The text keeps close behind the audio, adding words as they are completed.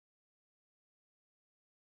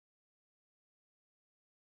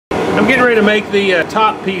getting ready to make the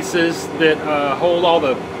top pieces that hold all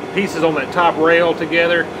the pieces on that top rail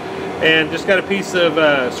together, and just got a piece of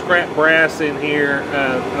scrap brass in here.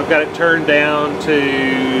 I've got it turned down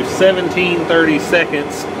to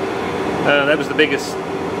 17/32. That was the biggest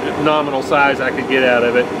nominal size I could get out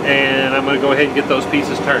of it, and I'm going to go ahead and get those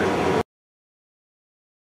pieces turned.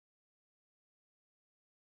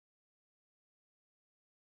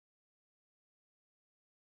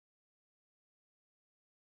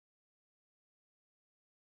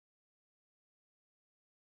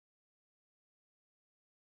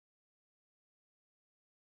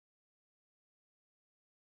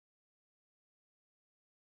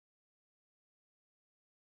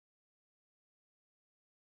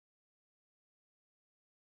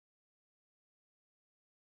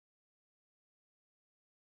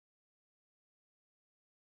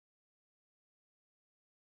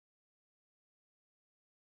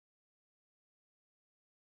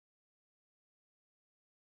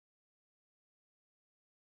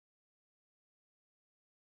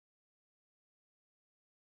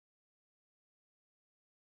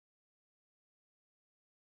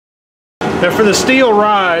 Now for the steel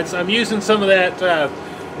rods, I'm using some of that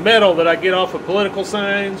metal that I get off of political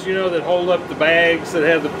signs, you know, that hold up the bags that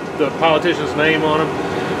have the politician's name on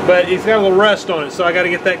them. But it's got a little rust on it, so I got to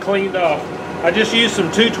get that cleaned off. I just used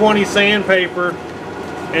some 220 sandpaper,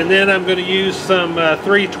 and then I'm going to use some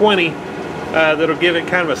 320 that'll give it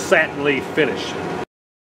kind of a satin-y finish.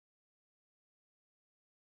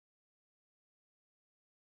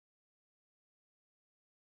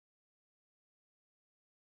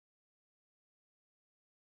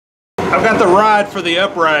 I've got the rod for the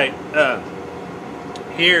upright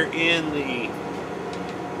here in the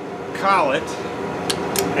collet,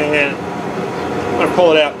 and I'm going to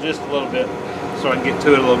pull it out just a little bit so I can get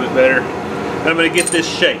to it a little bit better. And I'm going to get this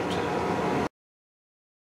shaped.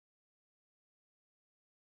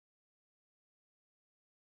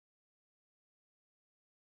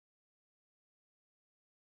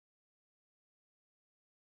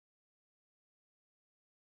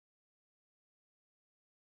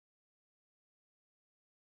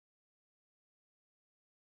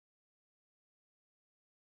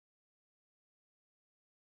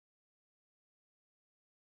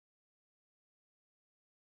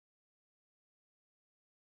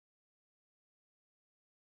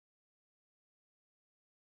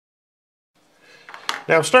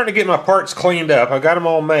 Now I'm starting to get my parts cleaned up. I've got them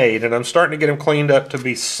all made, and I'm starting to get them cleaned up to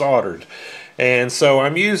be soldered. And so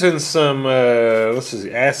I'm using some this is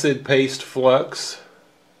acid paste flux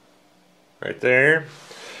right there,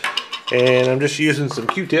 and I'm just using some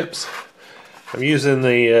Q-tips. I'm using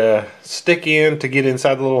the stick end to get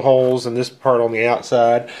inside the little holes and this part on the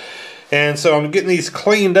outside. And so I'm getting these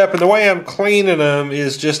cleaned up, and the way I'm cleaning them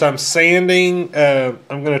is just I'm sanding. I'm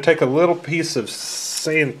going to take a little piece of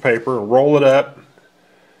sandpaper and roll it up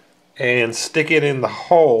and stick it in the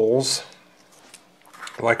holes,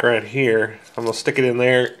 like right here. I'm going to stick it in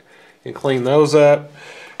there and clean those up,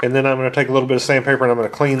 and then I'm going to take a little bit of sandpaper and I'm going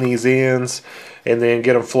to clean these ends and then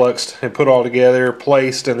get them fluxed and put all together,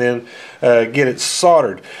 placed, and then get it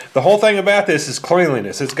soldered. The whole thing about this is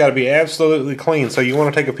cleanliness. It's got to be absolutely clean. So you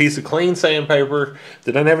want to take a piece of clean sandpaper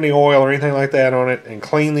that doesn't have any oil or anything like that on it and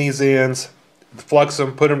clean these ends, flux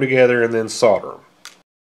them, put them together, and then solder them.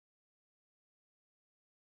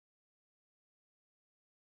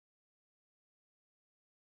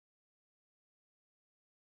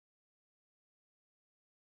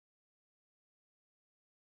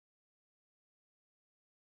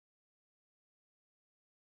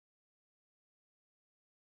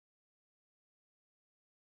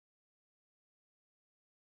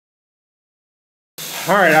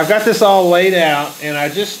 Alright, I've got this all laid out, and I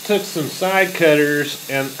just took some side cutters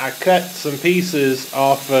and I cut some pieces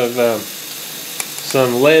off of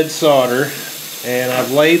some lead solder, and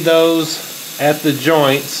I've laid those at the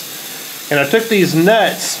joints, and I took these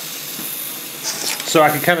nuts so I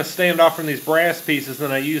could kind of stand off from these brass pieces,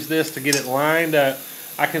 and I use this to get it lined up.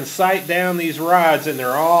 I can sight down these rods, and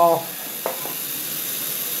they're all,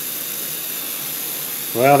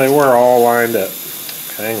 well, they were all lined up.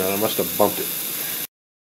 Hang on, I must have bumped it.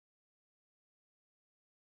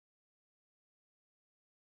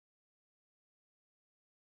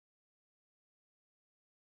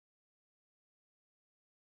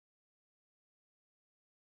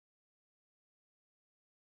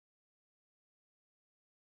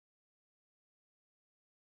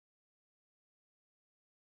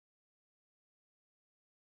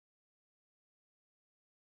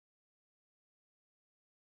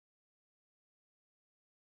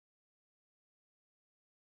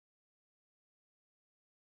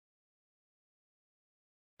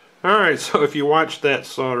 Alright, so if you watched that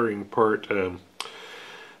soldering part, I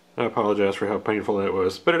apologize for how painful that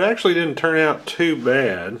was. But it actually didn't turn out too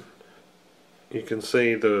bad. You can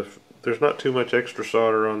see there's not too much extra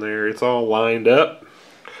solder on there. It's all lined up.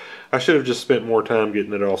 I should have just spent more time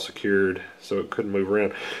getting it all secured so it couldn't move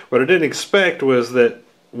around. What I didn't expect was that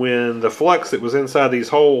when the flux that was inside these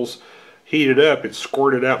holes heated up, it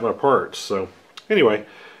squirted out my parts. So anyway,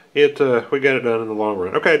 we got it done in the long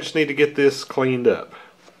run. Okay, I just need to get this cleaned up.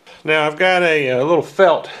 Now I've got a little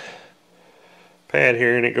felt pad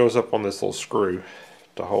here, and it goes up on this little screw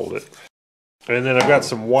to hold it. And then I've got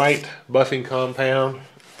some white buffing compound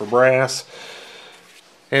for brass,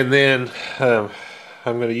 and then I'm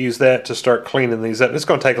going to use that to start cleaning these up. It's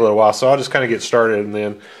going to take a little while, so I'll just kind of get started and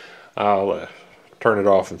then I'll turn it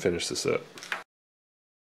off and finish this up.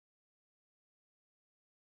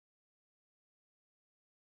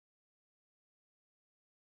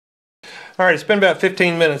 Alright, it's been about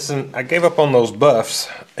 15 minutes and I gave up on those buffs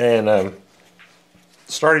and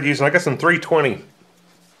started using, I got some 320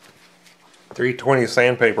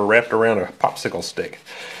 sandpaper wrapped around a popsicle stick.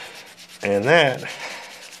 And that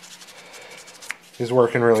is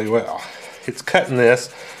working really well. It's cutting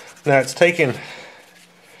this. Now it's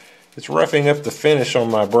roughing up the finish on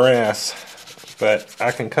my brass, but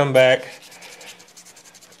I can come back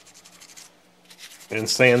and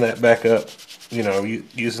sand that back up, you know,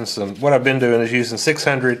 using some, what I've been doing is using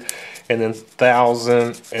 600 and then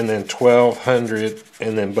 1000 and then 1200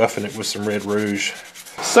 and then buffing it with some red rouge.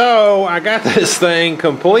 So I got this thing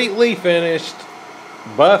completely finished,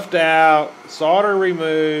 buffed out, solder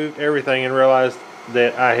removed, everything, and realized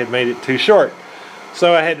that I had made it too short.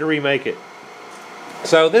 So I had to remake it.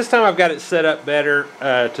 So this time I've got it set up better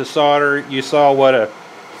to solder. You saw what a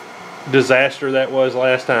disaster that was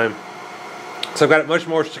last time. So I've got it much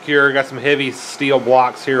more secure. Got some heavy steel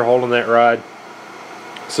blocks here holding that rod.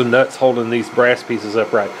 Some nuts holding these brass pieces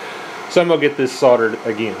upright. So I'm going to get this soldered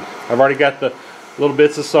again. I've already got the little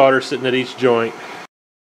bits of solder sitting at each joint.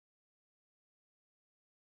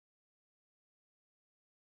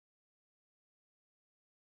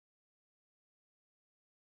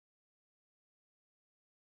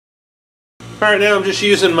 Alright, now I'm just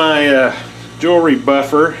using my jewelry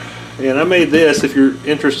buffer, and I made this. If you're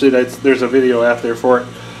interested, there's a video out there for it.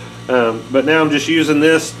 But now I'm just using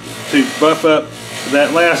this to buff up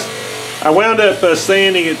that last. I wound up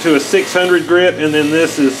sanding it to a 600 grit, and then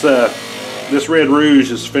this is this red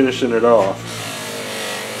rouge is finishing it off.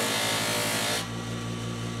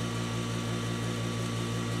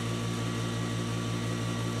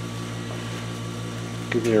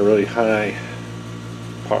 Give me a really high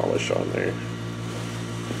polish on there.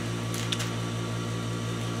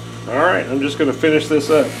 Alright, I'm just going to finish this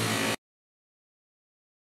up.